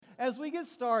as we get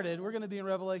started, we're going to be in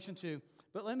Revelation 2,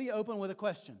 but let me open with a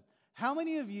question. How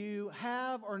many of you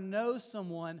have or know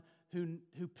someone who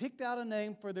picked out a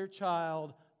name for their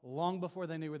child long before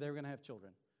they knew they were going to have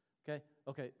children?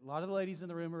 Okay, a lot of the ladies in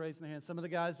the room are raising their hands. Some of the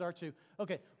guys are too.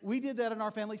 Okay, we did that in our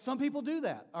family. Some people do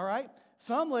that, all right?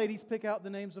 Some ladies pick out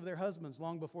the names of their husbands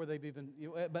long before they've even,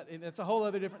 but it's a whole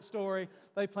other different story.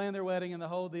 They plan their wedding and the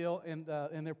whole deal, and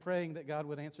they're praying that God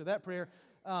would answer that prayer.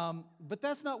 But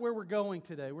that's not where we're going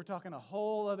today. We're talking a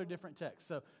whole other different text.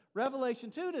 So Revelation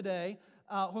 2 today,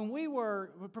 when we were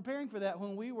preparing for that,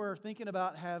 when we were thinking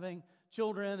about having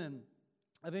children and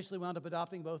eventually wound up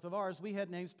adopting both of ours, we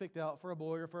had names picked out for a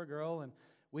boy or for a girl, and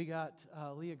we got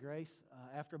Leah Grace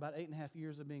after about 8.5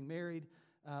 years of being married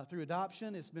through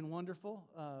adoption. It's been wonderful.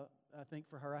 I think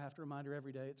for her, I have to remind her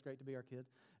every day it's great to be our kid.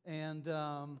 And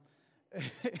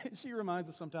she reminds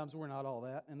us sometimes we're not all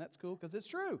that, and that's cool because it's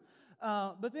true.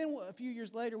 But then a few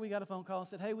years later, we got a phone call and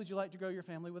said, hey, would you like to grow your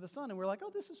family with a son? And we're like,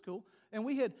 oh, this is cool. And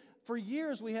for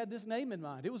years, we had this name in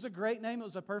mind. It was a great name. It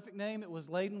was a perfect name. It was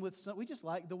laden with, we just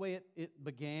liked the way it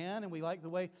began, and we liked the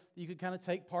way you could kind of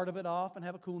take part of it off and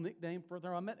have a cool nickname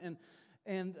further on it.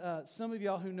 And some of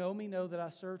y'all who know me know that I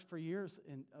served for years,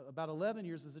 about 11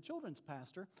 years as a children's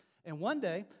pastor. And one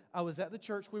day, I was at the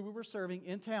church where we were serving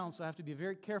in town, so I have to be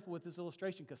very careful with this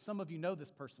illustration because some of you know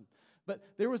this person. But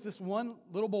there was this one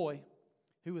little boy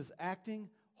who was acting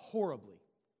horribly,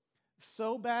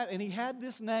 so bad, and he had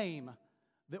this name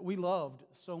that we loved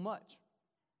so much.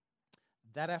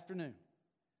 That afternoon,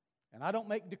 and I don't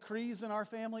make decrees in our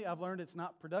family. I've learned it's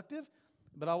not productive,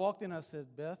 but I walked in and I said,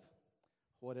 Beth,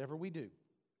 whatever we do,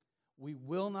 we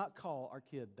will not call our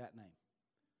kid that name.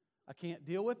 I can't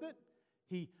deal with it.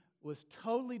 He was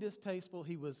totally distasteful.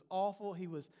 He was awful.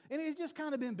 And it just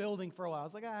kind of been building for a while. I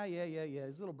was like, yeah.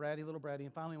 He's a little bratty.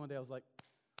 And finally one day I was like,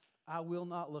 I will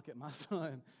not look at my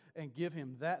son and give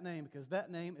him that name because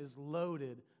that name is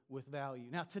loaded with value.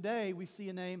 Now today we see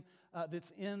a name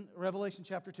that's in Revelation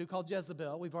chapter 2 called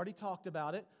Jezebel. We've already talked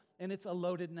about it, and it's a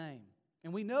loaded name.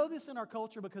 And we know this in our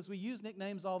culture because we use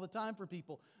nicknames all the time for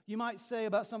people. You might say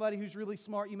about somebody who's really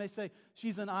smart, you may say,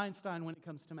 she's an Einstein when it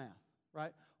comes to math,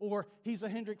 right? Or he's a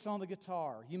Hendrix on the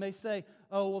guitar. You may say,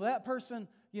 oh, well, that person,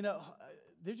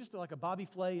 they're just like a Bobby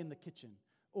Flay in the kitchen.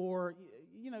 Or,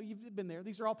 you've been there.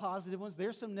 These are all positive ones.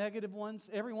 There's some negative ones.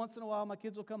 Every once in a while, my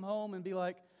kids will come home and be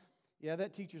like, yeah,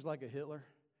 that teacher's like a Hitler.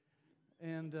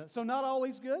 And so not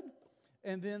always good.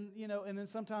 And then,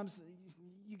 sometimes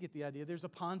you get the idea. There's a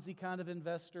Ponzi kind of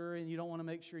investor, and you don't want to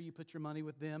make sure you put your money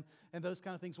with them and those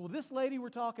kind of things. Well, this lady we're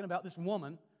talking about, this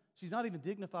woman, she's not even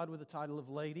dignified with the title of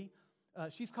lady.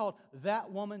 She's called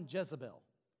that woman Jezebel,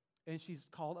 and she's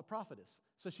called a prophetess.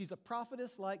 So she's a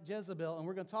prophetess like Jezebel, and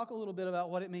we're going to talk a little bit about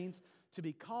what it means to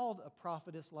be called a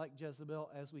prophetess like Jezebel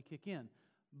as we kick in.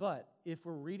 But if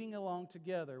we're reading along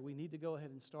together, we need to go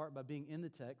ahead and start by being in the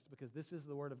text because this is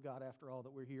the Word of God after all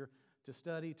that we're here to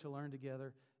study, to learn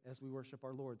together as we worship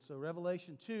our Lord. So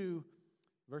Revelation 2,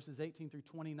 verses 18 through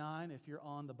 29, if you're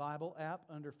on the Bible app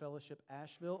under Fellowship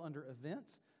Asheville, under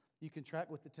Events, you can track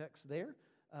with the text there.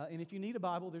 And if you need a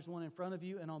Bible, there's one in front of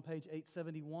you, and on page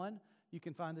 871, you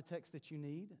can find the text that you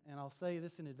need. And I'll say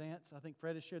this in advance. I think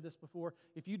Fred has shared this before.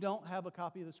 If you don't have a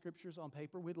copy of the Scriptures on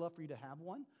paper, we'd love for you to have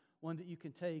one that you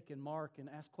can take and mark and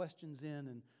ask questions in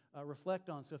and reflect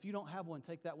on. So if you don't have one,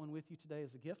 take that one with you today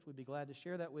as a gift. We'd be glad to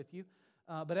share that with you.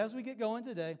 But as we get going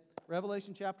today,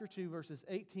 Revelation chapter 2, verses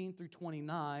 18 through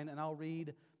 29, and I'll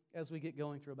read as we get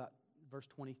going through about verse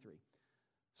 23.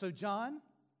 So John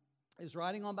is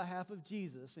writing on behalf of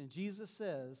Jesus, and Jesus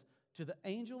says, to the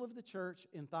angel of the church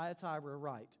in Thyatira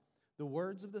write, the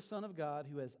words of the Son of God,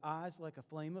 who has eyes like a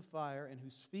flame of fire and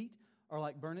whose feet are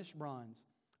like burnished bronze.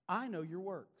 I know your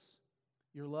works,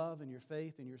 your love and your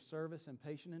faith and your service and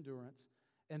patient endurance,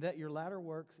 and that your latter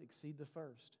works exceed the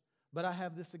first. But I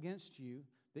have this against you,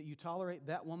 that you tolerate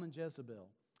that woman Jezebel,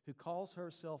 who calls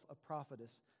herself a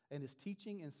prophetess and is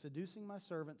teaching and seducing my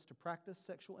servants to practice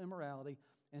sexual immorality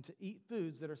and to eat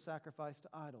foods that are sacrificed to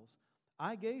idols.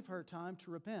 I gave her time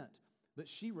to repent, but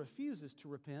she refuses to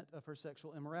repent of her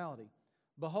sexual immorality.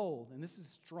 Behold, and this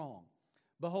is strong,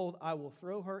 behold, I will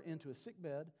throw her into a sick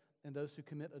bed, and those who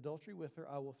commit adultery with her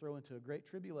I will throw into a great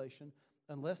tribulation,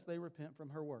 unless they repent from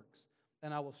her works.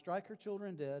 And I will strike her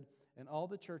children dead, and all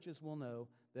the churches will know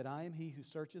that I am he who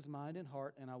searches mind and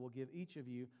heart, and I will give each of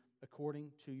you according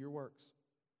to your works.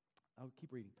 I'll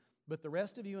keep reading. But the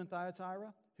rest of you in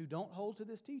Thyatira, who don't hold to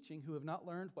this teaching, who have not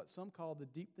learned what some call the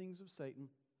deep things of Satan,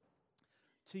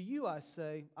 to you I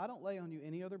say, I don't lay on you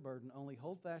any other burden, only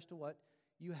hold fast to what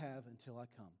you have until I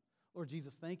come. Lord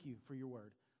Jesus, thank you for your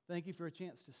word. Thank you for a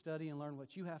chance to study and learn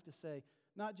what you have to say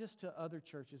not just to other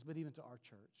churches, but even to our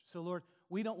church. So, Lord,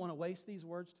 we don't want to waste these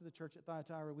words to the church at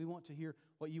Thyatira. We want to hear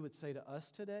what you would say to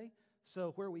us today.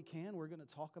 So where we can, we're going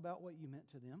to talk about what you meant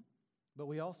to them. But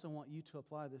we also want you to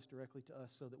apply this directly to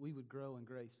us so that we would grow in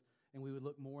grace and we would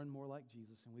look more and more like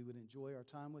Jesus and we would enjoy our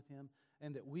time with Him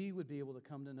and that we would be able to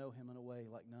come to know Him in a way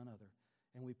like none other.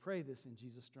 And we pray this in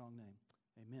Jesus' strong name.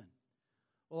 Amen.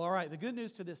 Well, all right, the good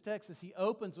news to this text is he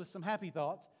opens with some happy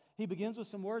thoughts. He begins with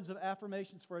some words of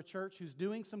affirmations for a church who's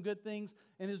doing some good things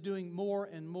and is doing more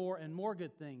and more and more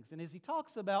good things. And as he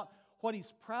talks about what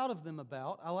he's proud of them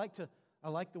about, I like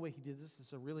the way he did this.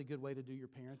 It's a really good way to do your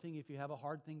parenting. If you have a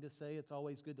hard thing to say, it's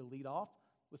always good to lead off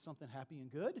with something happy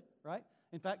and good, right?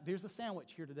 In fact, there's a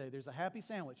sandwich here today. There's a happy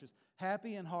sandwich. It's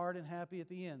happy and hard and happy at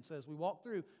the end. So as we walk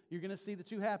through, you're going to see the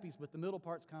two happies, but the middle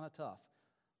part's kind of tough.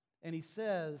 And he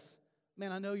says,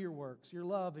 man, I know your works, your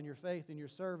love and your faith and your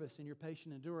service and your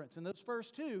patient endurance. And those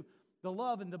first two, the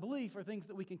love and the belief, are things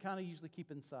that we can kind of usually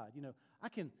keep inside. You know, I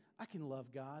can love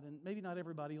God, and maybe not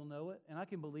everybody will know it. And I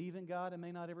can believe in God, and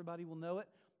maybe not everybody will know it.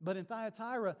 But in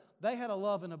Thyatira, they had a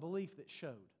love and a belief that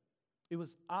showed. It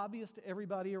was obvious to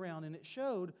everybody around, and it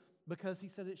showed because he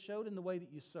said it showed in the way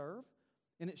that you serve,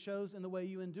 and it shows in the way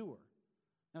you endure.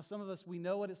 Now, some of us, we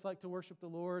know what it's like to worship the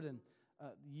Lord, and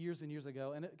years and years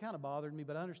ago, and it kind of bothered me,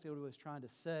 but I understood what he was trying to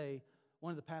say. One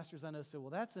of the pastors I know said,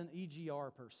 well, that's an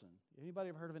EGR person. Anybody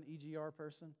ever heard of an EGR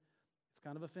person? It's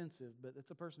kind of offensive, but it's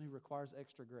a person who requires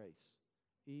extra grace.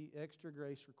 Extra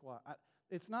grace required.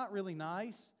 It's not really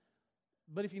nice,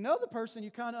 but if you know the person,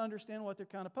 you kind of understand what they're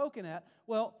kind of poking at.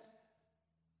 Well,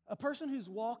 a person who's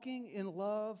walking in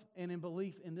love and in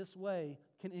belief in this way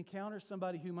can encounter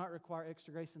somebody who might require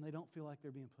extra grace and they don't feel like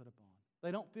they're being put upon. They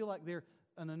don't feel like they're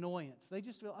an annoyance. They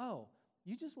just feel, oh,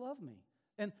 you just love me.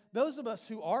 And those of us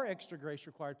who are extra grace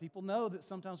required people know that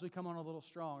sometimes we come on a little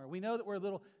strong, or we know that we're a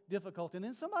little difficult, and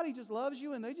then somebody just loves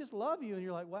you and they just love you and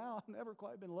you're like, wow, I've never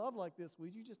quite been loved like this.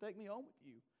 Would you just take me home with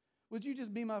you? Would you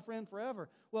just be my friend forever?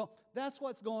 Well, that's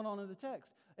what's going on in the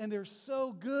text. And they're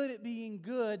so good at being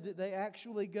good that they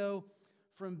actually go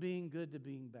from being good to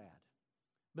being bad.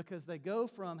 Because they go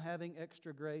from having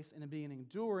extra grace and being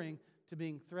enduring to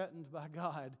being threatened by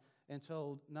God and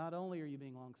told, not only are you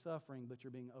being long-suffering, but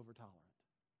you're being over-tolerant.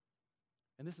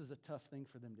 And this is a tough thing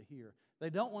for them to hear. They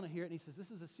don't want to hear it. And he says, this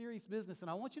is a serious business,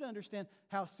 and I want you to understand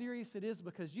how serious it is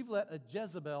because you've let a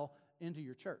Jezebel into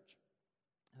your church.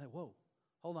 And they, whoa,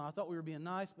 hold on, I thought we were being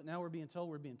nice, but now we're being told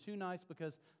we're being too nice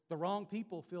because the wrong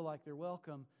people feel like they're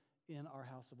welcome in our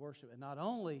house of worship. And not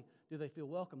only do they feel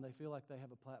welcome, they feel like they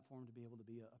have a platform to be able to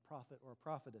be a prophet or a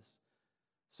prophetess.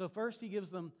 So first he gives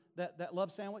them that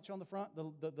love sandwich on the front,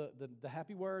 the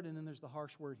happy word, and then there's the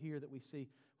harsh word here that we see,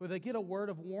 where they get a word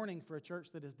of warning for a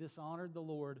church that has dishonored the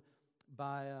Lord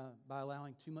by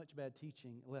allowing too much bad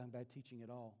teaching, allowing bad teaching at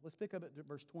all. Let's pick up at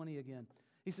verse 20 again.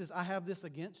 He says, I have this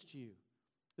against you.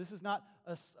 This is not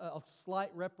a slight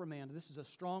reprimand. This is a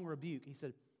strong rebuke. He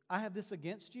said, I have this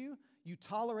against you. You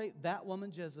tolerate that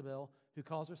woman Jezebel, who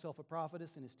calls herself a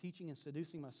prophetess and is teaching and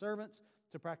seducing my servants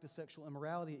to practice sexual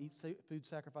immorality and eat food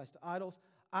sacrificed to idols.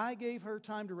 I gave her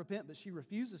time to repent, but she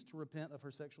refuses to repent of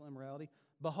her sexual immorality.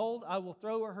 Behold, I will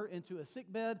throw her into a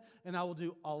sick bed, and I will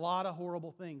do a lot of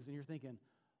horrible things. And you're thinking,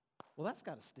 well, that's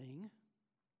got to sting.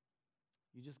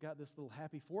 You just got this little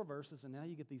happy 4 verses, and now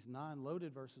you get these 9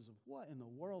 loaded verses of what in the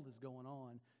world is going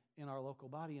on in our local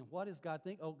body, and what does God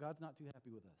think? Oh, God's not too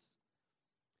happy with us.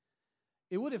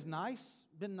 It would have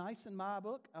been nice in my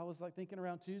book. I was like thinking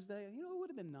around Tuesday, it would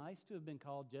have been nice to have been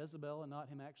called Jezebel and not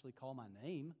him actually call my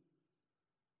name.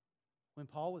 When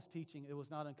Paul was teaching, it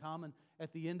was not uncommon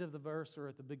at the end of the verse or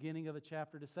at the beginning of a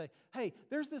chapter to say, hey,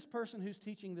 there's this person who's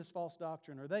teaching this false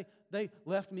doctrine, or they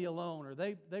left me alone, or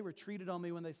they retreated on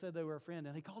me when they said they were a friend,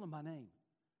 and they called him by name.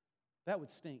 That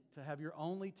would stink, to have your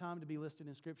only time to be listed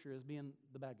in Scripture as being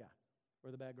the bad guy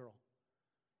or the bad girl.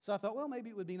 So I thought, well,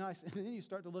 maybe it would be nice. And then you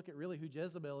start to look at really who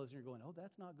Jezebel is, and you're going, oh,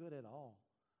 that's not good at all.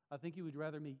 I think you would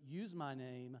rather me use my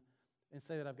name and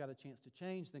say that I've got a chance to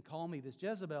change than call me this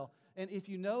Jezebel. And if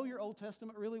you know your Old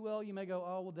Testament really well, you may go,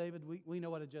 oh, well, David, we know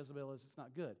what a Jezebel is. It's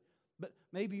not good. But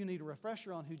maybe you need a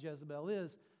refresher on who Jezebel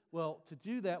is. Well, to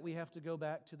do that, we have to go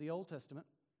back to the Old Testament,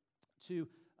 to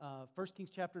 1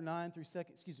 Kings chapter 9 through 1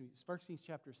 Kings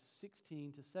chapter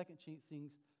 16 to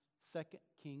 2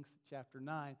 Kings chapter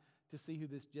 9 to see who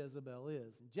this Jezebel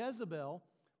is. And Jezebel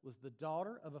was the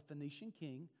daughter of a Phoenician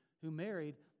king who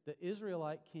married the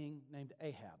Israelite king named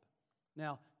Ahab.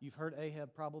 Now, you've heard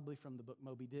Ahab probably from the book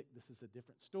Moby Dick. This is a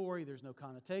different story. There's no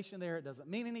connotation there. It doesn't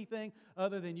mean anything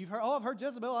other than you've heard, oh, I've heard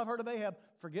Jezebel, I've heard of Ahab.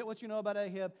 Forget what you know about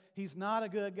Ahab. He's not a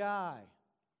good guy.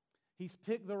 He's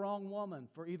picked the wrong woman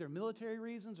for either military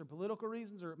reasons or political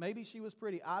reasons, or maybe she was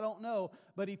pretty. I don't know.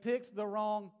 But he picked the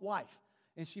wrong wife.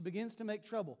 And she begins to make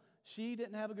trouble. She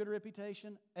didn't have a good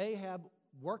reputation. Ahab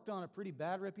worked on a pretty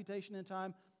bad reputation in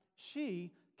time.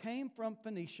 She came from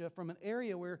Phoenicia, from an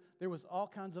area where there was all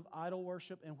kinds of idol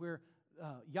worship and where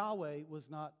Yahweh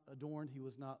was not adorned, He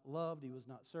was not loved, He was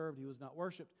not served, He was not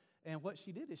worshiped. And what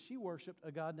she did is she worshiped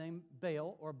a god named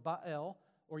Baal or Baal,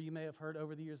 or you may have heard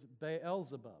over the years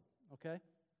Beelzebub. Okay?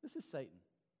 This is Satan.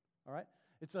 All right?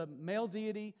 It's a male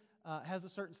deity, has a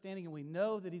certain standing, and we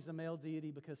know that he's a male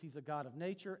deity because he's a god of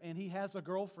nature, and he has a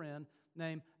girlfriend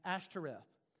named Ashtoreth.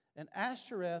 And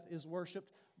Ashtoreth is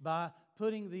worshipped by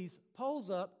putting these poles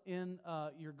up in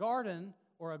your garden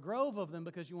or a grove of them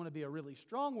because you want to be a really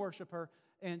strong worshiper.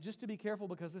 And just to be careful,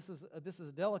 because this is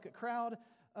a delicate crowd,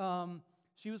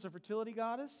 she was a fertility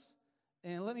goddess.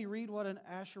 And let me read what an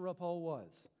Asherah pole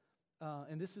was.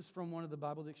 And this is from one of the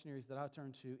Bible dictionaries that I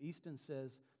turned to. Easton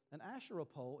says, an Asherah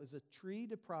pole is a tree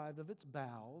deprived of its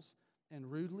boughs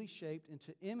and rudely shaped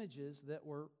into images that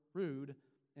were rude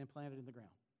and planted in the ground.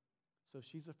 So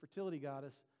she's a fertility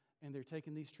goddess, and they're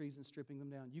taking these trees and stripping them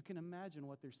down. You can imagine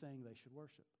what they're saying they should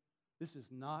worship. This is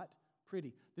not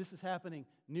pretty. This is happening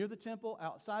near the temple,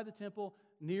 outside the temple,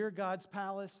 near God's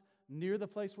palace, near the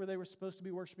place where they were supposed to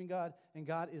be worshiping God, and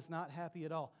God is not happy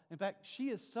at all. In fact, she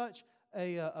is such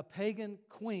a pagan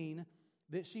queen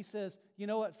that she says, you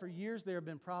know what, for years there have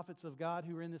been prophets of God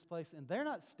who are in this place, and they're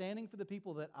not standing for the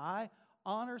people that I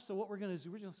honor, so what we're going to do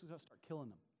is we're just going to start killing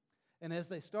them. And as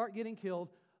they start getting killed,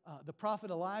 the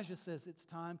prophet Elijah says it's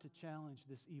time to challenge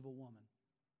this evil woman.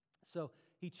 So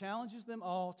he challenges them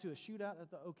all to a shootout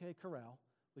at the OK Corral,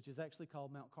 which is actually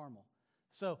called Mount Carmel.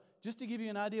 So just to give you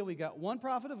an idea, we got one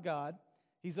prophet of God.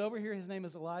 He's over here. His name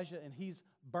is Elijah, and he's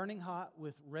burning hot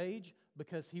with rage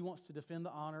because he wants to defend the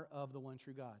honor of the one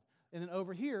true God. And then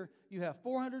over here, you have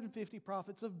 450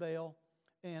 prophets of Baal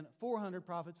and 400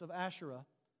 prophets of Asherah.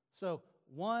 So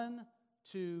 1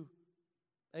 to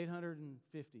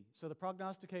 850. So the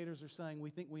prognosticators are saying, we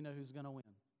think we know who's going to win.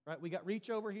 Right? We got reach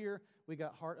over here. We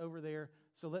got heart over there.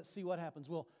 So let's see what happens.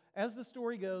 Well, as the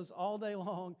story goes all day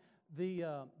long, these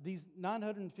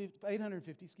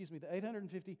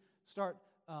 850 start,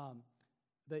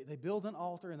 they build an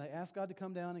altar and they ask God to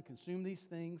come down and consume these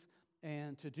things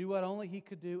and to do what only He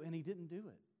could do, and He didn't do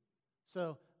it.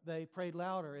 So they prayed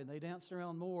louder and they danced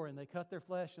around more and they cut their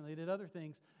flesh and they did other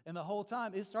things. And the whole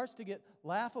time it starts to get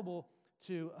laughable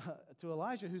to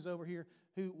Elijah, who's over here,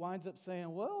 who winds up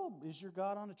saying, well, is your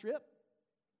God on a trip?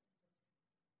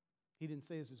 He didn't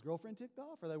say, is his girlfriend ticked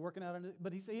off? Are they working out?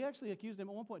 But he actually accused him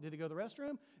at one point. Did he go to the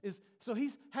restroom? So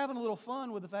he's having a little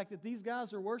fun with the fact that these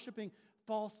guys are worshiping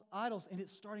false idols, and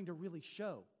it's starting to really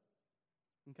show.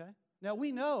 Okay? Now,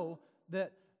 we know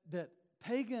that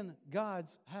pagan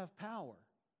gods have power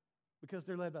because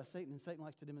they're led by Satan, and Satan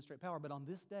likes to demonstrate power. But on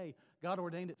this day, God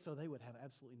ordained it so they would have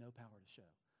absolutely no power to show.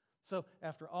 So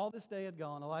after all this day had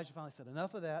gone, Elijah finally said,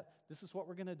 enough of that. This is what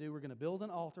we're going to do. We're going to build an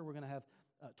altar. We're going to have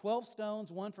 12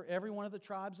 stones, one for every one of the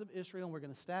tribes of Israel, and we're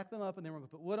going to stack them up, and then we're going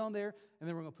to put wood on there, and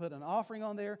then we're going to put an offering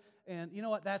on there. And you know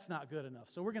what? That's not good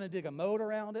enough. So we're going to dig a moat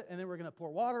around it, and then we're going to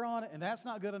pour water on it, and that's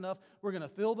not good enough. We're going to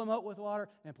fill them up with water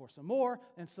and pour some more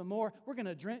and some more. We're going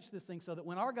to drench this thing so that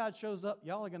when our God shows up,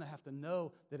 y'all are going to have to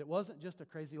know that it wasn't just a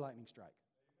crazy lightning strike.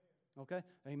 Okay?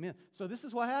 Amen. So this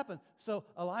is what happened. So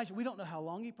Elijah, we don't know how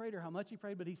long he prayed or how much he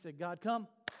prayed, but he said, God, come.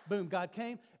 Boom, God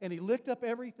came, and he licked up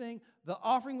everything. The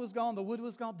offering was gone. The wood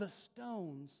was gone. The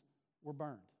stones were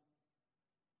burned.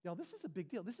 Y'all, this is a big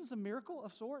deal. This is a miracle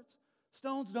of sorts.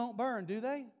 Stones don't burn, do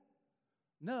they?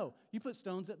 No. You put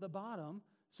stones at the bottom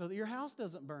so that your house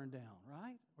doesn't burn down,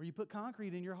 right? Or you put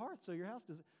concrete in your hearth so your house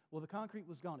doesn't. Well, the concrete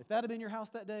was gone. If that had been your house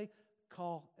that day,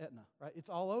 call Etna, right? It's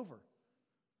all over.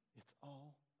 It's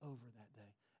all over that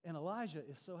day. And Elijah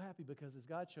is so happy because his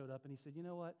God showed up and he said, you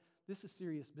know what? This is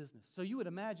serious business. So you would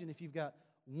imagine if you've got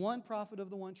one prophet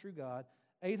of the one true God,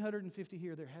 850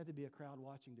 here, there had to be a crowd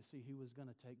watching to see who was going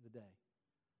to take the day.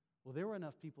 Well, there were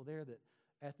enough people there that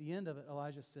at the end of it,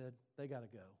 Elijah said, they got to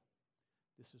go.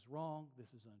 This is wrong.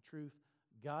 This is untruth.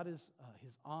 God is,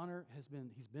 his honor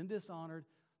he's been dishonored.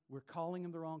 We're calling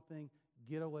him the wrong thing.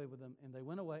 Get away with them. And they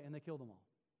went away and they killed them all.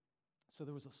 So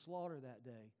there was a slaughter that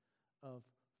day of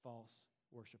false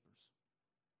worshipers.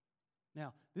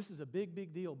 Now, this is a big,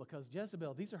 big deal because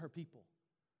Jezebel, these are her people.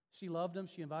 She loved them.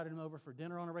 She invited them over for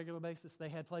dinner on a regular basis. They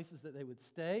had places that they would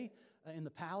stay in the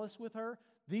palace with her.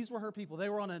 These were her people. They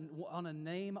were on a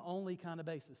name-only kind of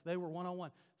basis. They were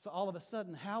one-on-one. So all of a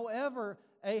sudden, however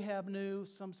Ahab knew,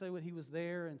 some say he was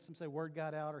there, and some say word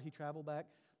got out or he traveled back.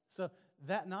 So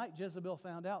that night, Jezebel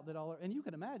found out that and you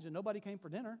can imagine, nobody came for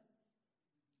dinner.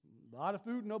 a lot of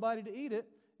food, nobody to eat it.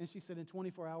 And she said, in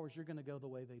 24 hours, you're going to go the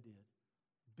way they did.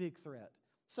 Big threat.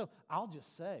 So I'll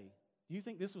just say, do you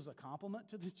think this was a compliment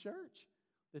to the church?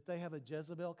 That they have a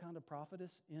Jezebel kind of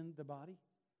prophetess in the body?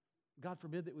 God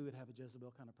forbid that we would have a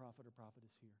Jezebel kind of prophet or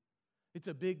prophetess here. It's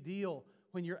a big deal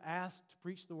when you're asked to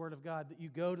preach the Word of God, that you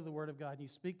go to the Word of God and you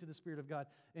speak to the Spirit of God.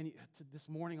 And this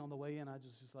morning on the way in, I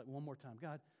just like, one more time,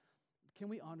 God, can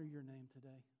we honor your name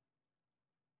today?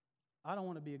 I don't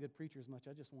want to be a good preacher as much.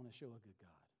 I just want to show a good God.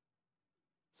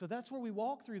 So that's where we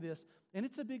walk through this, and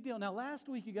it's a big deal. Now, last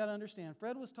week, you got to understand,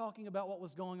 Fred was talking about what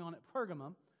was going on at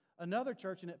Pergamum, another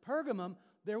church, and at Pergamum,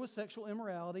 there was sexual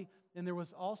immorality, and there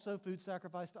was also food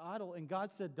sacrificed to idol, and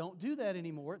God said, don't do that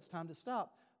anymore. It's time to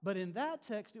stop. But in that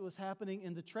text, it was happening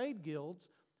in the trade guilds,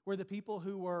 where the people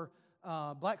who were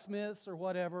blacksmiths or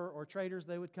whatever, or traders,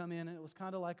 they would come in, and it was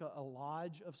kind of like a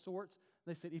lodge of sorts.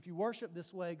 They said, if you worship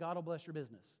this way, God will bless your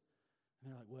business.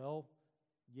 And they're like, well,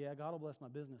 yeah, God will bless my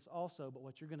business also, but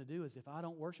what you're going to do is if I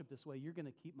don't worship this way, you're going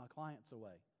to keep my clients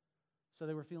away. So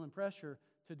they were feeling pressure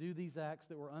to do these acts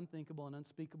that were unthinkable and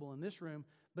unspeakable in this room.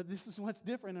 But this is what's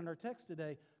different in our text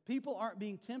today. People aren't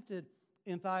being tempted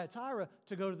in Thyatira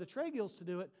to go to the trade guilds to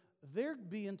do it. They're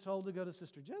being told to go to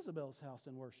Sister Jezebel's house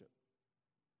and worship.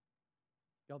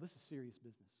 Y'all, this is serious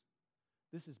business.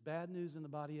 This is bad news in the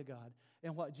body of God.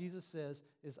 And what Jesus says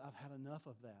is, I've had enough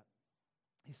of that.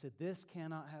 He said, this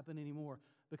cannot happen anymore,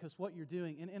 because what you're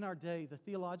doing, and in our day, the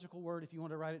theological word, if you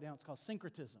want to write it down, it's called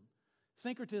syncretism.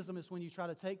 Syncretism is when you try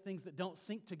to take things that don't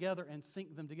sync together and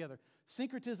sync them together.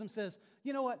 Syncretism says,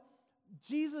 you know what,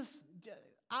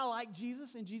 I like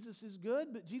Jesus, and Jesus is good,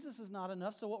 but Jesus is not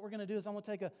enough, so what we're going to do is I'm going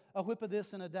to take a whip of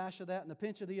this and a dash of that and a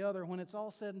pinch of the other. When it's all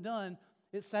said and done,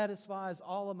 it satisfies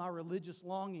all of my religious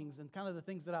longings and kind of the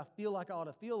things that I feel like I ought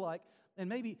to feel like. And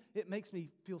maybe it makes me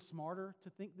feel smarter to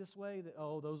think this way, that,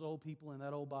 oh, those old people in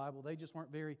that old Bible, they just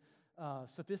weren't very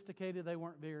sophisticated. They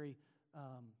weren't very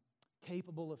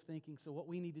capable of thinking. So what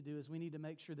we need to do is we need to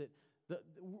make sure that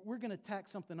we're going to tack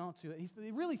something onto it.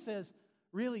 He really says,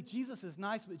 really, Jesus is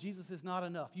nice, but Jesus is not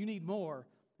enough. You need more,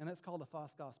 and that's called a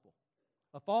false gospel.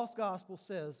 A false gospel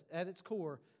says, at its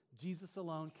core, Jesus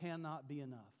alone cannot be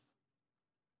enough.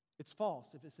 It's false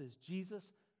if it says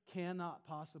Jesus cannot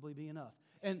possibly be enough.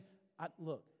 And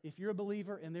look, if you're a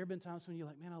believer, and there have been times when you're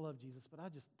like, man, I love Jesus, but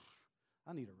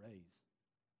I need a raise.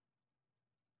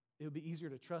 It would be easier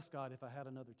to trust God if I had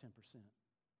another 10%.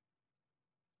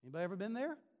 Anybody ever been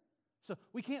there? So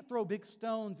we can't throw big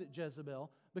stones at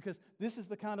Jezebel, because this is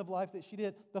the kind of life that she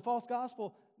did. The false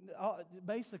gospel,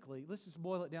 basically, let's just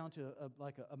boil it down to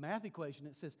a math equation.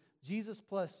 It says Jesus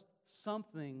plus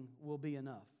something will be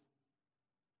enough.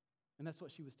 And that's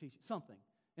what she was teaching, something.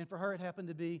 And for her, it happened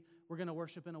to be, we're going to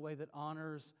worship in a way that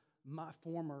honors my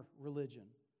former religion.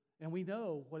 And we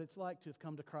know what it's like to have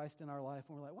come to Christ in our life,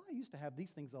 and we're like, well, I used to have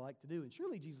these things I like to do, and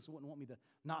surely Jesus wouldn't want me to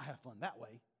not have fun that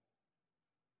way.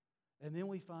 And then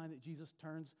we find that Jesus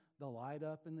turns the light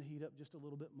up and the heat up just a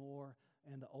little bit more,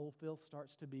 and the old filth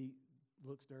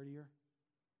looks dirtier,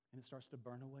 and it starts to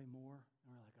burn away more.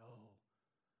 And we're like, oh,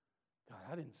 God,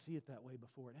 I didn't see it that way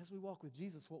before. And as we walk with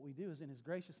Jesus, what we do is in His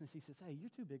graciousness, He says, hey,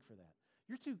 you're too big for that.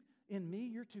 You're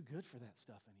too good for that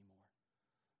stuff anymore.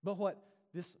 But what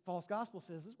this false gospel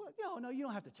says is, well, no, you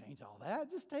don't have to change all that.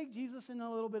 Just take Jesus and a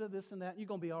little bit of this and that, and you're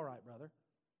going to be all right, brother.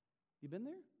 You been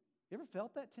there? You ever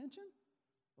felt that tension?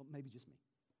 Well, maybe just me.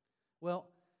 Well,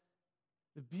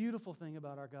 the beautiful thing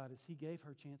about our God is He gave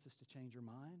her chances to change her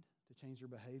mind, to change her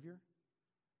behavior.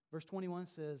 Verse 21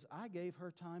 says, I gave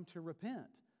her time to repent,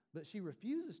 but she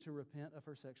refuses to repent of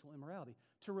her sexual immorality.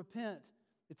 To repent,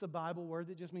 it's a Bible word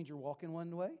that just means you're walking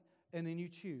one way, and then you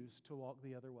choose to walk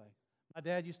the other way. My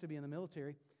dad used to be in the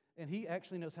military, and he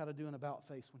actually knows how to do an about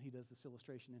face when he does this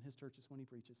illustration in his churches when he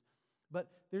preaches. But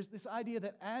there's this idea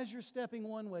that as you're stepping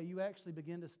one way, you actually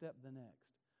begin to step the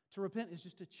next. To repent is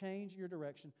just to change your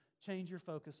direction, change your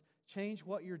focus, change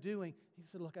what you're doing. He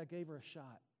said, look, I gave her a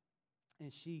shot.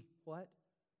 And she, what?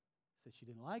 Said she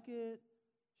didn't like it.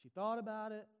 She thought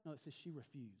about it. No, it says she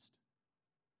refused.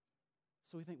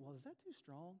 So we think, well, is that too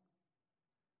strong?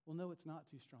 Well, no, it's not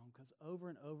too strong, because over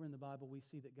and over in the Bible we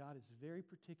see that God is very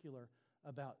particular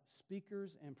about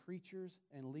speakers and preachers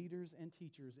and leaders and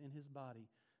teachers in His body,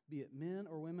 be it men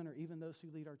or women or even those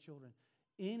who lead our children.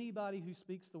 Anybody who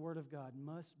speaks the Word of God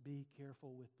must be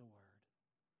careful with the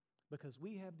Word, because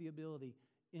we have the ability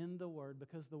in the Word,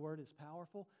 because the Word is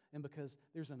powerful and because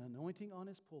there's an anointing on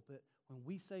His pulpit. When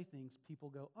we say things, people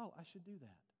go, oh, I should do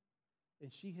that.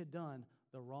 And she had done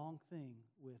the wrong thing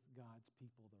with God's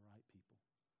people, the right people.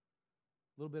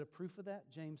 A little bit of proof of that,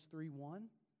 James 3:1.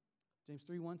 James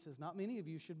 3:1 says, not many of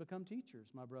you should become teachers,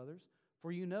 my brothers,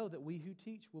 For you know that we who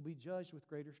teach will be judged with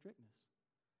greater strictness.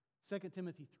 2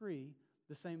 Timothy 3,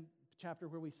 the same chapter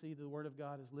where we see the Word of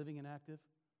God is living and active,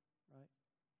 right?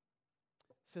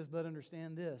 It says, but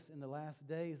understand this, in the last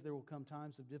days there will come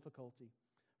times of difficulty.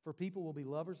 For people will be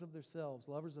lovers of themselves,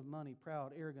 lovers of money,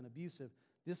 proud, arrogant, abusive,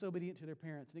 disobedient to their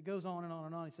parents. And it goes on and on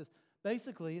and on. He says,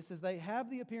 basically, it says they have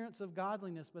the appearance of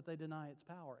godliness, but they deny its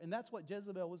power. And that's what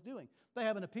Jezebel was doing. They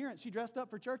have an appearance. She dressed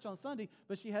up for church on Sunday,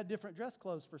 but she had different dress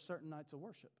clothes for certain nights of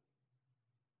worship.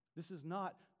 This is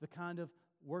not the kind of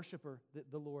worshiper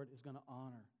that the Lord is going to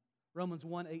honor. Romans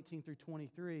 1:18 through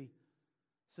 23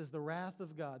 says, the wrath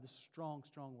of God, this strong,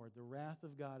 strong word, the wrath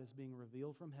of God is being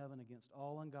revealed from heaven against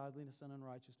all ungodliness and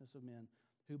unrighteousness of men,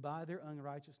 who by their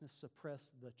unrighteousness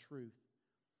suppress the truth.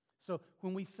 So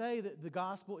when we say that the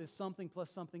gospel is something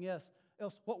plus something else,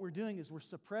 what we're doing is we're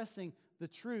suppressing the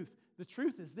truth. The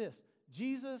truth is this: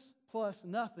 Jesus plus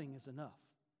nothing is enough.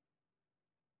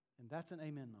 And that's an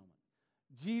amen moment.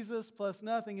 Jesus plus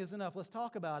nothing is enough. Let's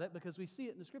talk about it because we see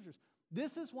it in the Scriptures.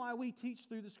 This is why we teach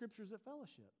through the Scriptures at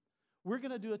Fellowship. We're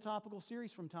going to do a topical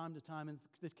series from time to time in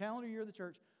the calendar year of the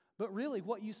church. But really,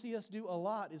 what you see us do a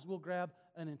lot is we'll grab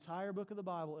an entire book of the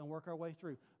Bible and work our way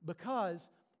through, because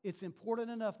it's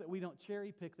important enough that we don't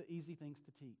cherry pick the easy things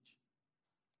to teach.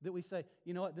 That we say,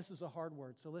 you know what, this is a hard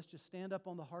word, so let's just stand up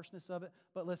on the harshness of it,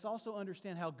 but let's also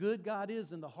understand how good God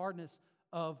is in the hardness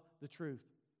of the truth.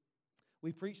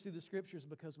 We preach through the Scriptures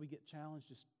because we get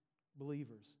challenged as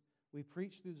believers. We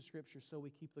preach through the Scriptures so we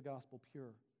keep the gospel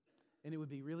pure. And it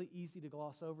would be really easy to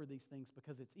gloss over these things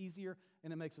because it's easier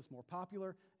and it makes us more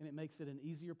popular and it makes it an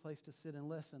easier place to sit and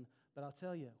listen. But I'll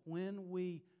tell you, when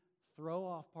we throw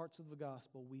off parts of the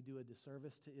gospel, we do a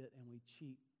disservice to it and we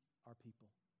cheat our people.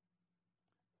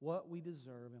 What we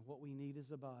deserve and what we need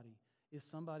as a body is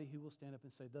somebody who will stand up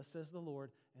and say, thus says the Lord,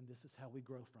 and this is how we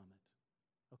grow from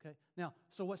it. Okay? Now,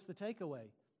 so what's the takeaway?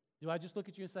 Do I just look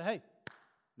at you and say, hey,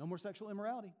 no more sexual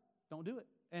immorality? Don't do it.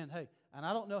 And hey, and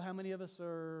I don't know how many of us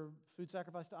are food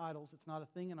sacrifice to idols. It's not a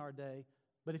thing in our day.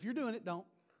 But if you're doing it, don't.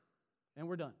 And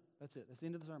we're done. That's it. That's the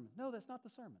end of the sermon. No, that's not the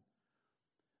sermon.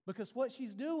 Because what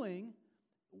she's doing,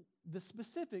 the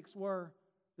specifics were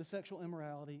the sexual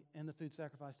immorality and the food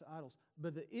sacrifice to idols.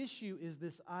 But the issue is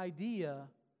this idea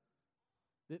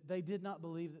that they did not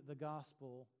believe that the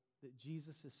gospel, that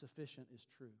Jesus is sufficient, is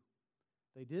true.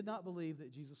 They did not believe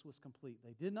that Jesus was complete.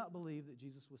 They did not believe that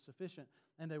Jesus was sufficient.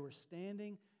 And they were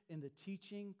standing in the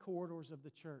teaching corridors of the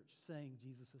church saying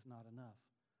Jesus is not enough.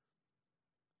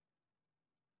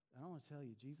 And I want to tell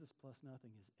you, Jesus plus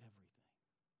nothing is everything.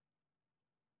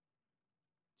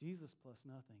 Jesus plus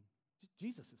nothing.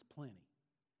 Jesus is plenty.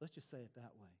 Let's just say it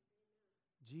that way.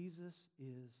 Jesus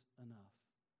is enough.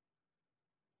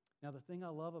 Now, the thing I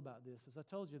love about this is I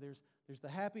told you there's the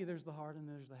happy, there's the hard, and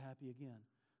there's the happy again.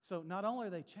 So not only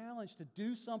are they challenged to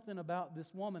do something about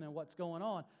this woman and what's going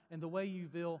on and the way you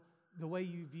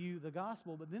view the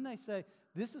gospel, but then they say,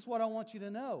 this is what I want you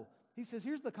to know. He says,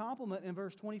 here's the compliment in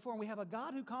verse 24, and we have a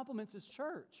God who compliments His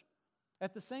church.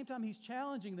 At the same time He's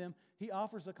challenging them, He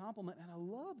offers a compliment, and I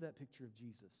love that picture of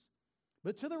Jesus.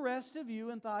 But to the rest of you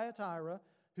in Thyatira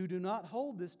who do not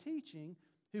hold this teaching,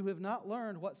 who have not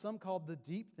learned what some call the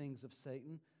deep things of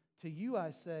Satan, to you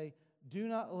I say, do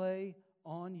not lay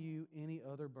on you any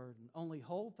other burden. Only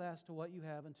hold fast to what you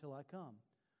have until I come.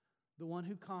 The one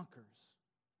who conquers,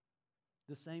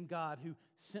 the same God who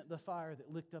sent the fire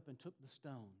that licked up and took the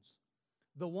stones.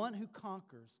 The one who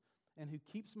conquers and who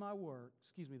keeps my work,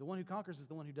 the one who conquers is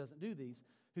the one who doesn't do these,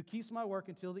 who keeps my work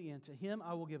until the end. To him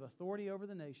I will give authority over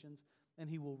the nations, and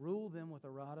he will rule them with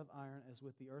a rod of iron as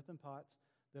with the earthen pots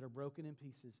that are broken in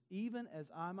pieces. Even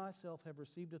as I myself have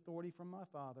received authority from my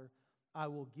Father, I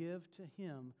will give to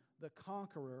him, the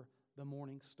conqueror, the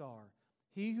morning star.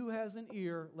 He who has an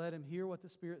ear, let him hear what the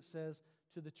Spirit says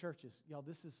to the churches. Y'all,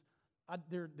 this is,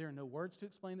 there are no words to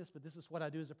explain this, but this is what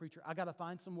I do as a preacher. I got to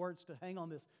find some words to hang on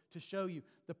this to show you.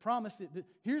 The promise,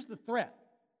 here's the threat.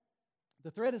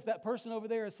 The threat is that person over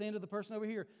there is saying to the person over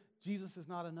here, Jesus is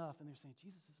not enough. And they're saying,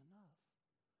 Jesus is enough.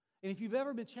 And if you've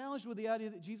ever been challenged with the idea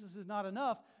that Jesus is not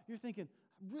enough, you're thinking,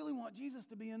 I really want Jesus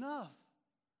to be enough.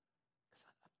 Because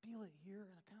I feel it here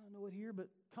and I kind of know it here, but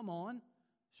come on,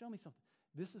 show me something.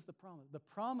 This is the promise. The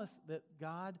promise that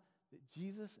God, that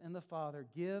Jesus and the Father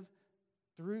give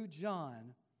through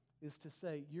John is to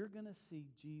say, you're going to see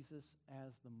Jesus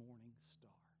as the morning star.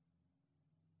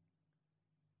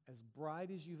 As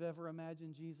bright as you've ever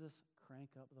imagined Jesus, crank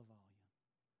up the volume.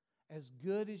 As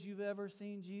good as you've ever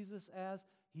seen Jesus as,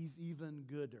 He's even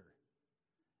gooder.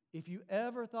 If you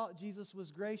ever thought Jesus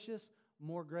was gracious,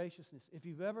 more graciousness. If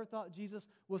you've ever thought Jesus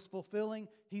was fulfilling,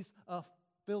 He's a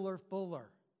filler fuller.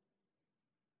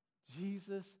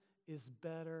 Jesus is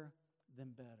better than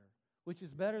better, which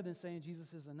is better than saying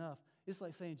Jesus is enough. It's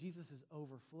like saying Jesus is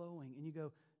overflowing. And you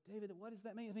go, David, what does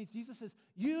that mean? It means Jesus says,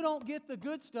 you don't get the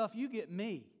good stuff, you get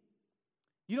me.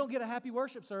 You don't get a happy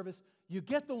worship service, you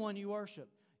get the one you worship.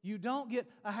 You don't get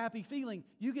a happy feeling,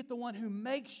 you get the one who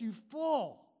makes you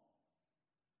full.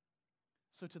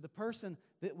 So to the person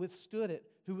that withstood it,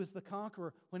 who was the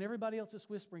conqueror, when everybody else is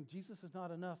whispering, Jesus is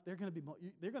not enough,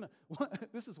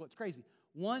 this is what's crazy.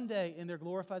 One day in their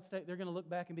glorified state, they're going to look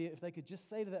back and be, if they could just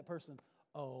say to that person,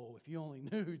 oh, if you only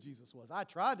knew who Jesus was. I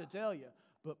tried to tell you,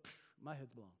 but my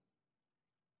head's blown.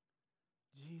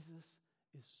 Jesus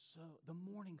is the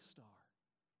morning star.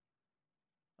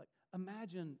 Like,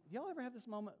 imagine, y'all ever have this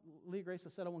moment? Leah Grace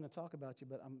has said I wasn't going to talk about you,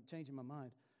 but I'm changing my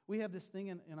mind. We have this thing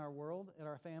in our world, in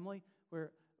our family,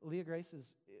 where Leah Grace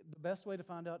is, the best way to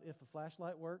find out if a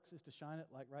flashlight works is to shine it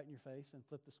like right in your face and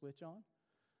flip the switch on.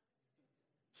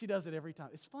 She does it every time.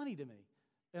 It's funny to me.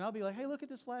 And I'll be like, hey, look at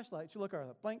this flashlight. She'll look at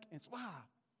her, blink, and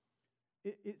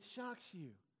it shocks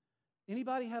you.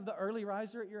 Anybody have the early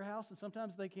riser at your house and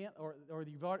sometimes they can't, or you're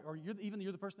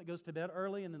the person that goes to bed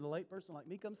early and then the late person like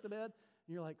me comes to bed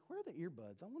and you're like, where are the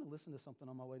earbuds? I want to listen to something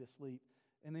on my way to sleep.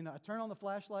 And then I turn on the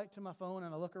flashlight to my phone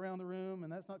and I look around the room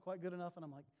and that's not quite good enough and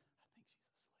I'm like, I think she's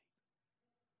asleep.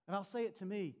 And I'll say it to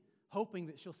me, hoping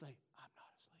that she'll say, I'm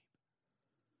not asleep.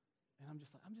 And I'm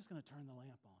just like, I'm just going to turn the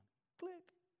lamp on.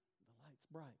 Click. The light's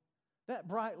bright. That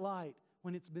bright light,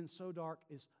 when it's been so dark,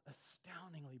 is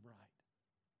astoundingly bright.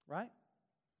 Right?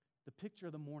 The picture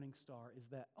of the morning star is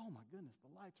that, oh my goodness, the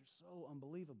lights are so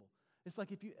unbelievable. It's like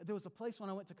there was a place when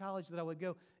I went to college that I would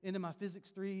go into my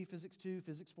Physics 3, Physics 2,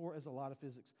 Physics 4, as a lot of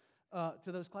physics,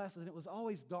 to those classes. And it was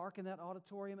always dark in that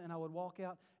auditorium, and I would walk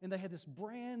out, and they had this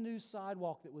brand new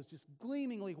sidewalk that was just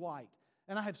gleamingly white.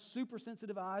 And I have super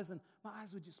sensitive eyes, and my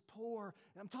eyes would just pour.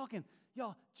 And I'm talking,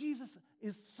 y'all, Jesus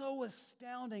is so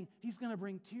astounding, He's going to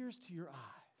bring tears to your eyes.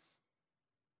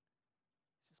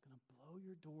 He's just going to blow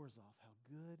your doors off how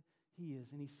good He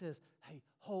is. And He says, hey,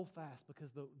 hold fast,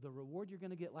 because the reward you're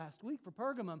going to get last week for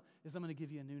Pergamum is I'm going to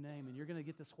give you a new name, and you're going to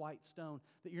get this white stone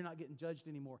that you're not getting judged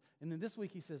anymore. And then this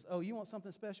week He says, oh, you want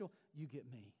something special? You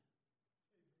get me.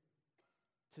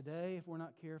 Today, if we're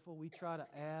not careful, we try to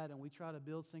add and we try to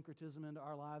build syncretism into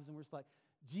our lives, and we're just like,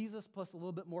 Jesus plus a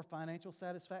little bit more financial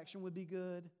satisfaction would be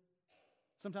good.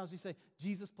 Sometimes we say,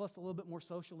 Jesus plus a little bit more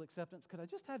social acceptance. Could I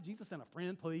just have Jesus and a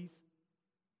friend, please?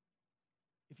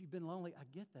 If you've been lonely, I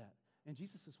get that. And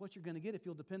Jesus says, what you're going to get if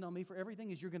you'll depend on me for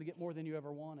everything is you're going to get more than you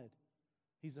ever wanted.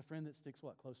 He's a friend that sticks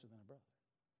what? Closer than a brother.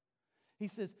 He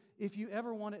says, if you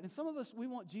ever want it, and some of us, we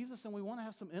want Jesus and we want to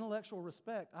have some intellectual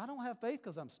respect. I don't have faith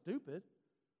because I'm stupid.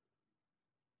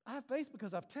 I have faith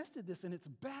because I've tested this and it's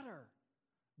better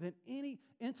than any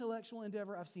intellectual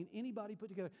endeavor I've seen anybody put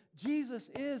together. Jesus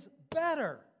is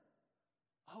better.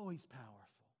 Oh, He's powerful.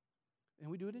 And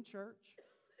we do it in church.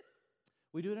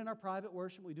 We do it in our private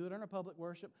worship. We do it in our public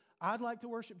worship. I'd like to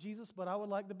worship Jesus, but I would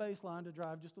like the bass line to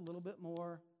drive just a little bit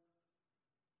more.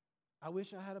 I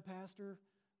wish I had a pastor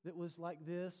that was like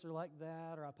this or like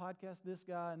that, or I podcast this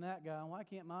guy and that guy, and why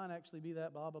can't mine actually be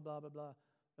that, blah, blah, blah, blah,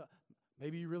 blah.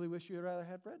 Maybe you really wish you had rather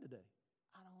had Fred today.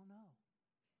 I don't know.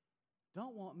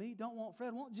 Don't want me, don't want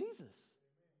Fred, want Jesus.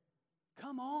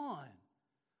 Come on.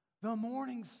 The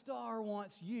morning star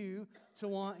wants you to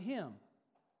want Him.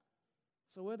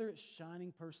 So whether it's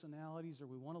shining personalities or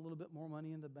we want a little bit more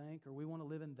money in the bank or we want to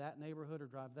live in that neighborhood or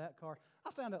drive that car,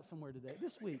 I found out somewhere today.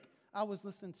 This week, I was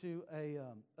listening to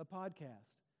a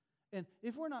podcast. And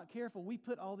if we're not careful, we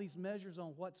put all these measures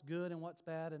on what's good and what's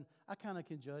bad, and I kind of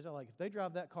can judge. I like, if they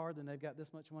drive that car, then they've got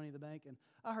this much money in the bank. And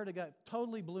I heard a guy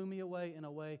totally blew me away in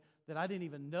a way that I didn't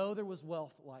even know there was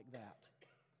wealth like that.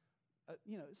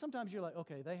 Sometimes you're like,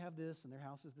 okay, they have this, and their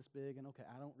house is this big, and okay,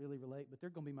 I don't really relate, but they're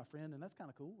going to be my friend, and that's kind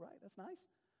of cool, right? That's nice.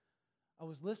 I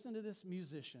was listening to this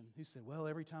musician who said, well,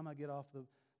 every time I get off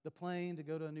the plane to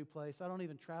go to a new place, I don't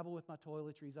even travel with my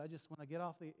toiletries.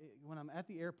 When I'm at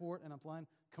the airport and I'm flying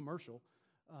commercial,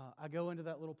 I go into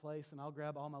that little place and I'll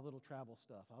grab all my little travel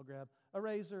stuff. I'll grab a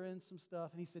razor and some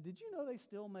stuff. And he said, did you know they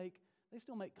still make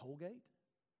Colgate?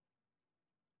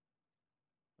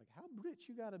 Like, how rich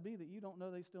you got to be that you don't know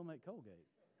they still make Colgate?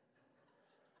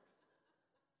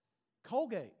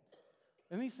 Colgate.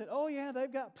 And he said, oh yeah,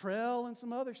 they've got Prel and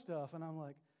some other stuff. And I'm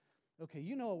like, okay,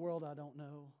 you know a world I don't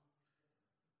know.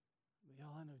 But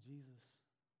y'all, I know Jesus.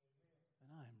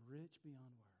 And I am rich beyond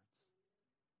words.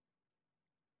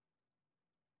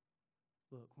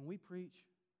 Look, when we preach,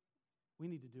 we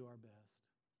need to do our best.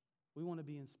 We want to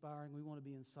be inspiring. We want to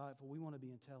be insightful. We want to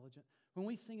be intelligent. When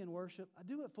we sing and worship, I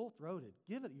do it full-throated.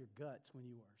 Give it your guts when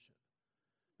you worship.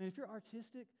 And if you're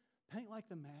artistic, Paint like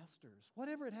the masters.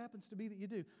 Whatever it happens to be that you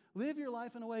do, live your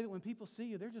life in a way that when people see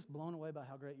you, they're just blown away by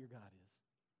how great your God is.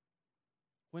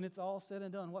 When it's all said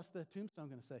and done, what's the tombstone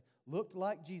going to say? Looked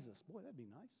like Jesus. Boy, that'd be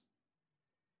nice.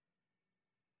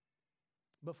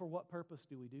 But for what purpose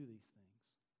do we do these things?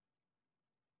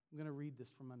 I'm going to read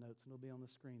this from my notes, and it'll be on the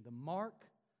screen. The mark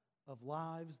of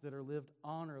lives that are lived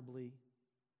honorably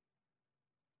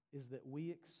is that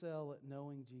we excel at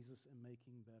knowing Jesus and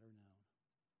making better known.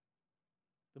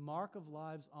 The mark of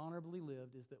lives honorably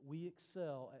lived is that we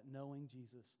excel at knowing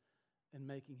Jesus and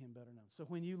making Him better known. So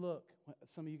when you look,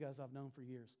 some of you guys I've known for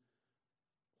years,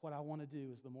 what I want to do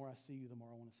is the more I see you, the more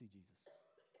I want to see Jesus.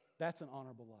 That's an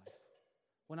honorable life.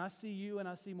 When I see you and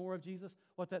I see more of Jesus,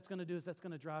 what that's going to do is that's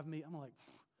going to drive me. I'm like,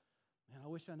 man, I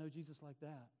wish I know Jesus like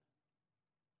that.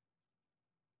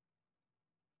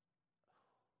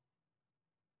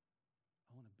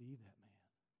 I want to be that man.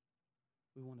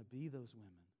 We want to be those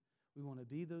women. We want to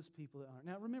be those people that aren't.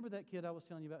 Now, remember that kid I was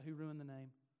telling you about who ruined the name?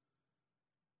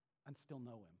 I still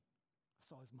know him. I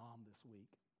saw his mom this week.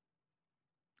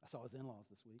 I saw his in-laws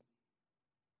this week.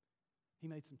 He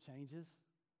made some changes,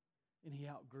 and he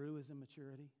outgrew his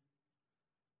immaturity.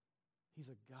 He's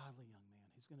a godly young man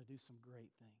who's going to do some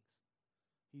great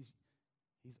things.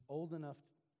 He's old enough.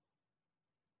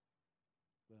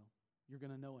 Well, you're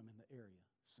going to know him in the area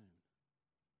soon.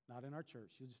 Not in our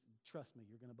church. You just trust me,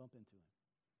 you're going to bump into him.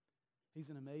 He's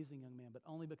an amazing young man, but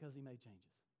only because he made changes.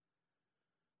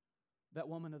 That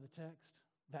woman of the text,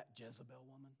 that Jezebel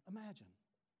woman, imagine.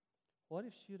 What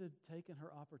if she had taken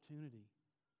her opportunity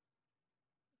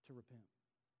to repent?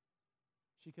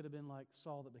 She could have been like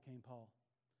Saul that became Paul.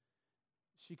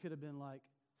 She could have been like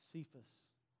Cephas,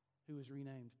 who was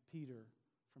renamed Peter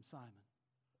from Simon.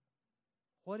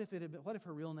 What if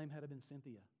her real name had been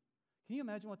Cynthia? Can you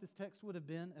imagine what this text would have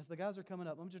been? As the guys are coming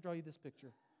up, let me just draw you this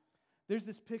picture. There's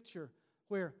this picture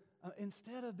where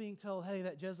instead of being told, hey,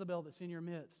 that Jezebel that's in your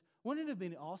midst, wouldn't it have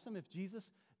been awesome if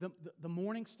Jesus, the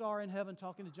morning star in heaven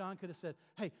talking to John, could have said,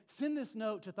 hey, send this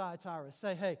note to Thyatira.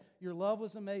 Say, hey, your love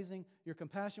was amazing. Your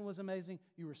compassion was amazing.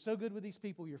 You were so good with these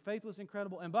people. Your faith was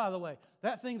incredible. And by the way,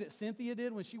 that thing that Cynthia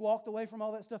did when she walked away from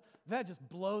all that stuff, that just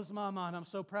blows my mind. I'm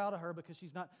so proud of her because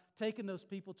she's not taking those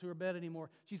people to her bed anymore.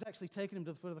 She's actually taking them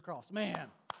to the foot of the cross. Man,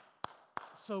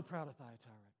 so proud of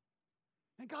Thyatira.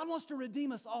 And God wants to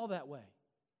redeem us all that way.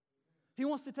 He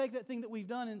wants to take that thing that we've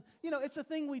done and, it's a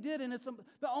thing we did and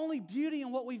the only beauty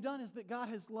in what we've done is that God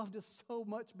has loved us so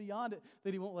much beyond it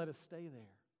that He won't let us stay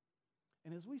there.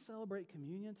 And as we celebrate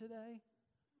communion today,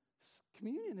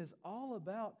 communion is all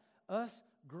about us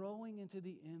growing into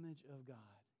the image of God.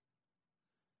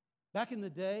 Back in the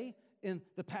day, in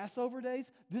the Passover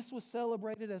days, this was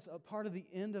celebrated as a part of the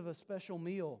end of a special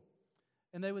meal.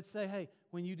 And they would say, hey,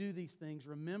 when you do these things,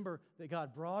 remember that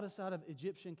God brought us out of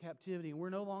Egyptian captivity and we're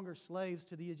no longer slaves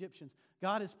to the Egyptians.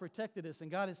 God has protected us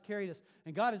and God has carried us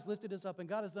and God has lifted us up and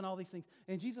God has done all these things.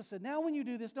 And Jesus said, now when you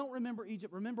do this, don't remember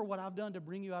Egypt. Remember what I've done to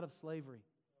bring you out of slavery.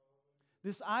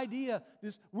 This idea,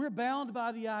 we're bound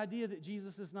by the idea that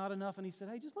Jesus is not enough. And He said,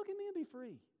 hey, just look at me and be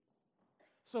free.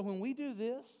 So when we do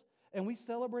this and we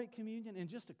celebrate communion in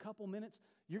just a couple minutes,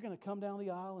 you're going to come down the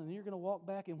aisle and you're going to walk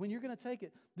back. And when you're going to take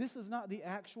it, this is not the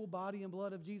actual body and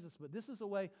blood of Jesus, but this is a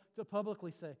way to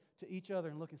publicly say to each other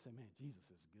and look and say, man, Jesus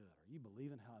is good. Are you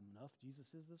believing how enough Jesus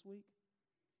is this week?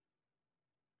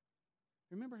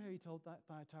 Remember how He told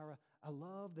Thyatira, I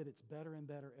love that it's better and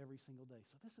better every single day.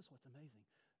 So this is what's amazing.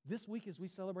 This week as we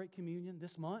celebrate communion,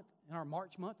 this month, in our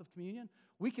March month of communion,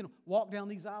 we can walk down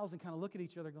these aisles and kind of look at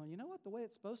each other going, you know what, the way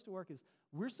it's supposed to work is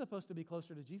we're supposed to be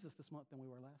closer to Jesus this month than we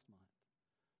were last month.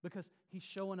 Because He's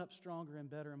showing up stronger and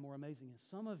better and more amazing. And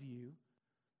some of you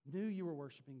knew you were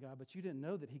worshiping God, but you didn't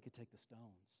know that He could take the stones.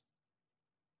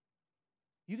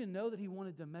 You didn't know that He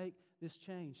wanted to make this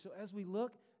change. So as we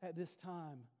look at this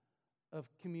time of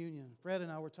communion, Fred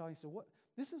and I were talking, so what?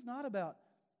 This is not about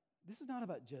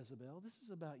Jezebel. This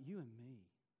is about you and me.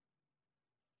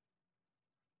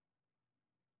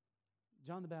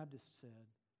 John the Baptist said,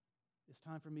 it's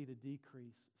time for me to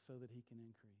decrease so that He can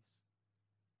increase.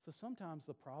 So sometimes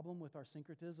the problem with our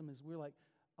syncretism is we're like,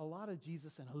 a lot of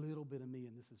Jesus and a little bit of me,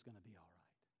 and this is going to be all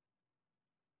right.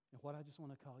 And what I just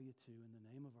want to call you to, in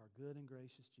the name of our good and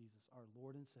gracious Jesus, our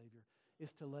Lord and Savior,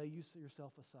 is to lay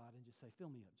yourself aside and just say, fill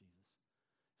me up, Jesus.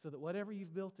 So that whatever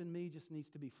you've built in me just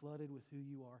needs to be flooded with who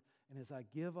you are. And as I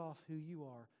give off who you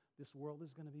are, this world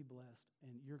is going to be blessed,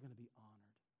 and you're going to be honored.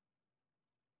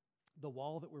 The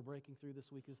wall that we're breaking through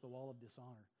this week is the wall of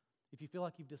dishonor. If you feel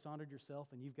like you've dishonored yourself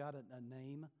and you've got a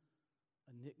name,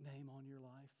 a nickname on your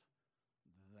life,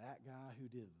 that guy who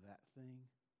did that thing,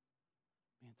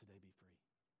 man, today be free.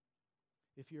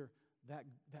 If you're that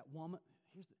woman,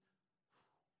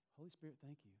 Holy Spirit,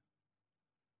 thank you.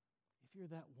 If you're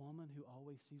that woman who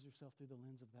always sees herself through the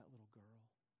lens of that little girl,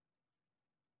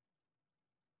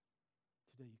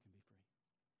 today you can be free.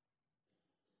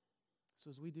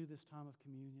 So as we do this time of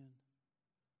communion,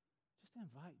 just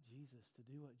invite Jesus to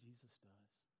do what Jesus does.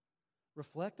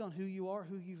 Reflect on who you are,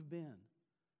 who you've been.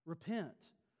 Repent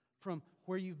from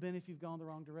where you've been if you've gone the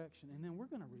wrong direction. And then we're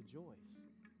going to rejoice.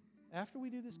 After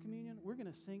we do this communion, we're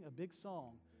going to sing a big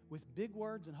song with big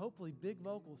words and hopefully big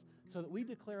vocals so that we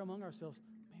declare among ourselves,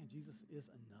 man, Jesus is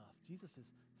enough. Jesus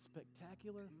is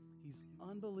spectacular. He's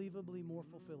unbelievably more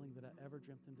fulfilling than I ever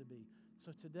dreamt him to be.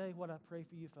 So today, what I pray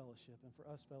for you, fellowship, and for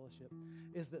us, fellowship,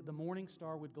 is that the morning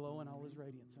star would glow in all his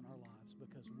radiance in our lives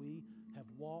because we have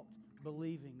walked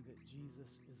believing that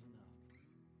Jesus is enough.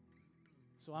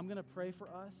 So I'm going to pray for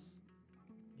us,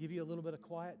 give you a little bit of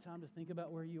quiet time to think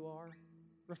about where you are,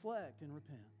 reflect and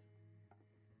repent,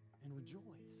 and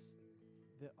rejoice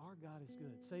that our God is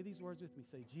good. Say these words with me.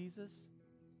 Say, Jesus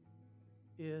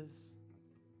is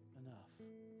enough.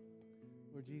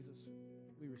 Lord Jesus,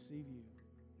 we receive you.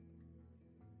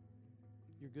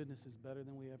 Your goodness is better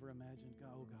than we ever imagined.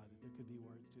 Oh God, that there could be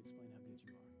words to explain how good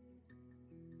you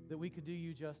are. That we could do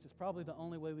you justice. Probably the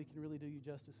only way we can really do you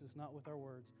justice is not with our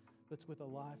words, but it's with a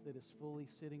life that is fully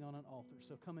sitting on an altar.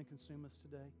 So come and consume us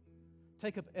today.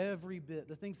 Take up every bit,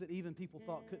 the things that even people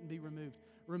thought couldn't be removed.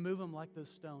 Remove them like those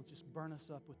stones. Just burn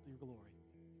us up with your glory.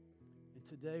 And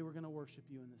today we're going to worship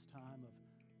you in this time of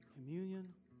communion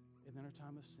and then our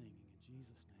time of singing. In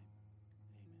Jesus' name.